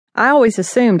I always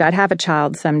assumed I'd have a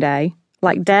child someday.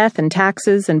 Like death and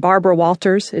taxes and Barbara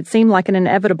Walters, it seemed like an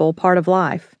inevitable part of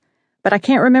life. But I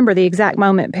can't remember the exact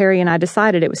moment Perry and I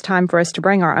decided it was time for us to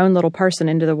bring our own little person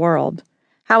into the world.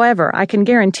 However, I can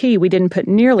guarantee we didn't put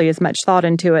nearly as much thought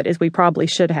into it as we probably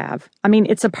should have. I mean,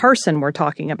 it's a person we're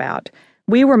talking about.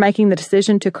 We were making the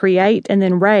decision to create and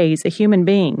then raise a human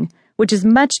being, which is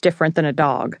much different than a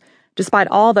dog, despite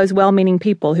all those well-meaning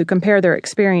people who compare their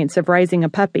experience of raising a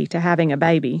puppy to having a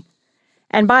baby.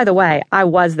 And by the way, I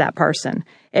was that person.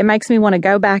 It makes me want to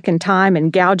go back in time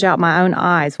and gouge out my own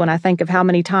eyes when I think of how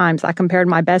many times I compared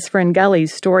my best friend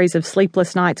Gully's stories of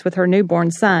sleepless nights with her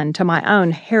newborn son to my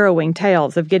own harrowing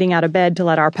tales of getting out of bed to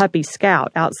let our puppy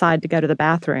Scout outside to go to the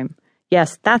bathroom.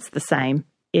 Yes, that's the same.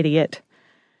 Idiot.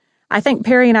 I think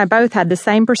Perry and I both had the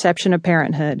same perception of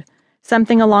parenthood.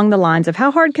 Something along the lines of,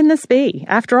 how hard can this be?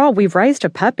 After all, we've raised a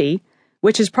puppy,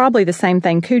 which is probably the same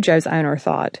thing Cujo's owner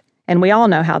thought. And we all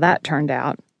know how that turned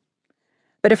out.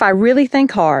 But if I really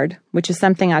think hard, which is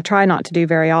something I try not to do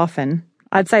very often,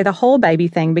 I'd say the whole baby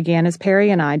thing began as Perry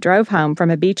and I drove home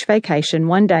from a beach vacation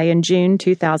one day in June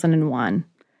 2001.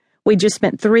 We'd just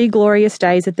spent 3 glorious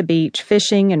days at the beach,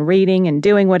 fishing and reading and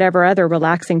doing whatever other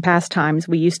relaxing pastimes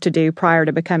we used to do prior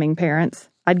to becoming parents.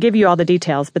 I'd give you all the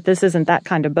details, but this isn't that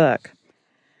kind of book.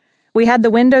 We had the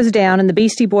windows down and the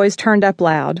Beastie Boys turned up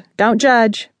loud. Don't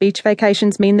judge. Beach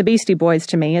vacations mean the Beastie Boys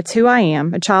to me. It's who I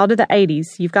am, a child of the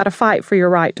 80s. You've got to fight for your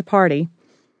right to party.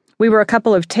 We were a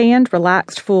couple of tanned,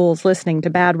 relaxed fools listening to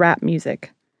bad rap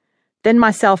music. Then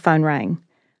my cell phone rang.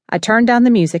 I turned down the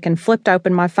music and flipped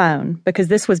open my phone, because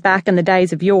this was back in the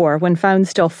days of yore when phones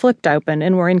still flipped open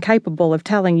and were incapable of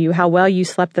telling you how well you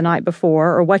slept the night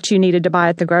before or what you needed to buy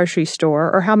at the grocery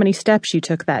store or how many steps you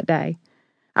took that day.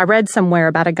 I read somewhere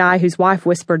about a guy whose wife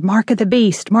whispered, "Mark of the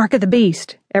beast, mark of the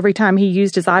beast," every time he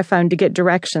used his iPhone to get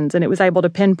directions, and it was able to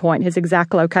pinpoint his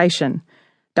exact location.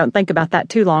 Don't think about that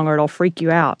too long or it'll freak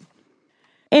you out.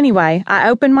 Anyway, I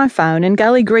opened my phone and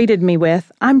Gully greeted me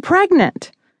with, "I'm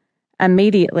pregnant."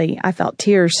 Immediately, I felt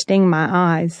tears sting my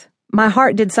eyes. My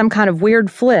heart did some kind of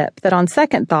weird flip that on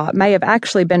second thought may have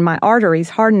actually been my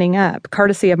arteries hardening up,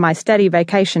 courtesy of my steady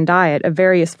vacation diet of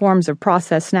various forms of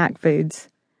processed snack foods.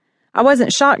 I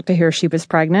wasn't shocked to hear she was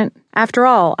pregnant. After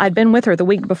all, I'd been with her the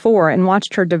week before and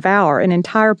watched her devour an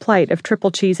entire plate of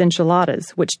triple cheese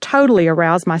enchiladas, which totally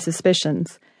aroused my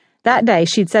suspicions. That day,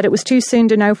 she'd said it was too soon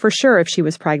to know for sure if she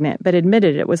was pregnant, but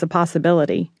admitted it was a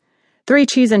possibility. 3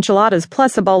 cheese enchiladas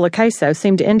plus a bowl of queso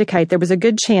seemed to indicate there was a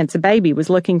good chance a baby was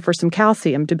looking for some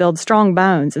calcium to build strong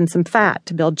bones and some fat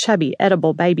to build chubby,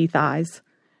 edible baby thighs.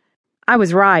 I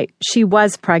was right. She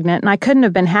was pregnant, and I couldn't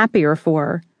have been happier for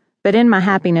her. But in my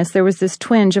happiness, there was this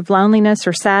twinge of loneliness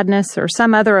or sadness or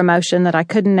some other emotion that I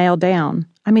couldn't nail down.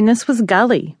 I mean, this was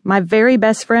Gully, my very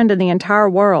best friend in the entire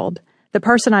world, the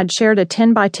person I'd shared a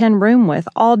 10-by-10 room with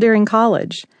all during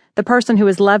college, the person who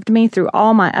has loved me through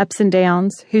all my ups and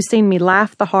downs, who's seen me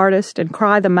laugh the hardest and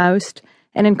cry the most,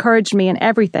 and encouraged me in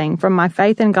everything from my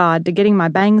faith in God to getting my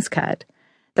bangs cut.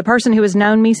 The person who has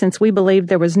known me since we believed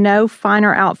there was no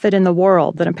finer outfit in the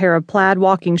world than a pair of plaid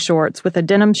walking shorts with a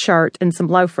denim shirt and some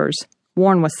loafers,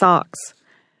 worn with socks.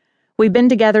 We'd been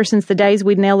together since the days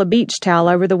we'd nail a beach towel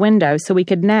over the window so we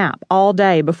could nap all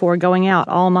day before going out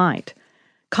all night.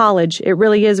 College, it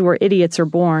really is where idiots are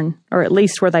born, or at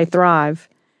least where they thrive.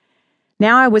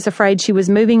 Now I was afraid she was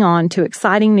moving on to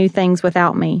exciting new things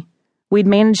without me. We'd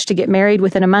managed to get married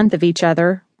within a month of each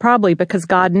other, probably because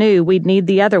God knew we'd need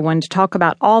the other one to talk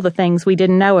about all the things we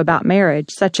didn't know about marriage,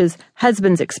 such as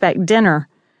husbands expect dinner.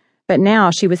 But now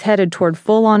she was headed toward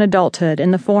full-on adulthood in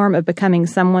the form of becoming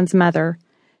someone's mother.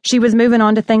 She was moving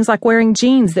on to things like wearing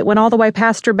jeans that went all the way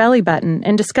past her belly button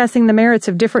and discussing the merits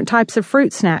of different types of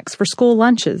fruit snacks for school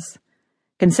lunches.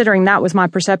 Considering that was my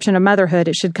perception of motherhood,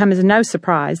 it should come as no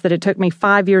surprise that it took me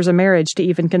 5 years of marriage to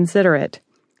even consider it.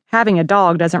 Having a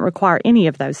dog doesn't require any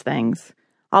of those things.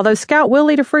 Although Scout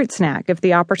will eat a fruit snack if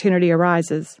the opportunity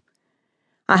arises.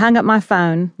 I hung up my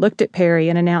phone, looked at Perry,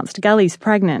 and announced, "Gully's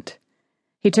pregnant."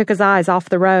 He took his eyes off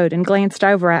the road and glanced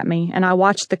over at me, and I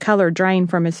watched the color drain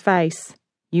from his face.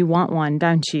 "You want one,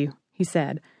 don't you?" he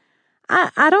said.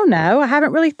 I don't know. I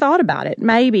haven't really thought about it.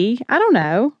 Maybe. I don't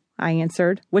know," I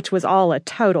answered, which was all a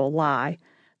total lie.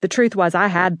 The truth was I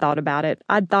had thought about it.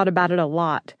 I'd thought about it a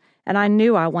lot, and I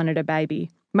knew I wanted a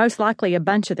baby. Most likely a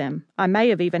bunch of them. I may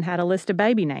have even had a list of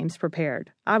baby names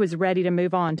prepared. I was ready to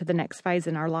move on to the next phase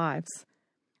in our lives.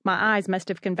 My eyes must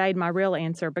have conveyed my real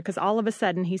answer, because all of a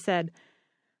sudden he said,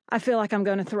 "I feel like I'm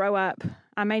going to throw up.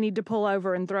 I may need to pull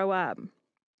over and throw up."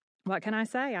 What can I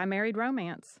say? I married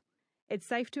romance. It's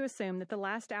safe to assume that the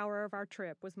last hour of our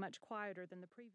trip was much quieter than the previous.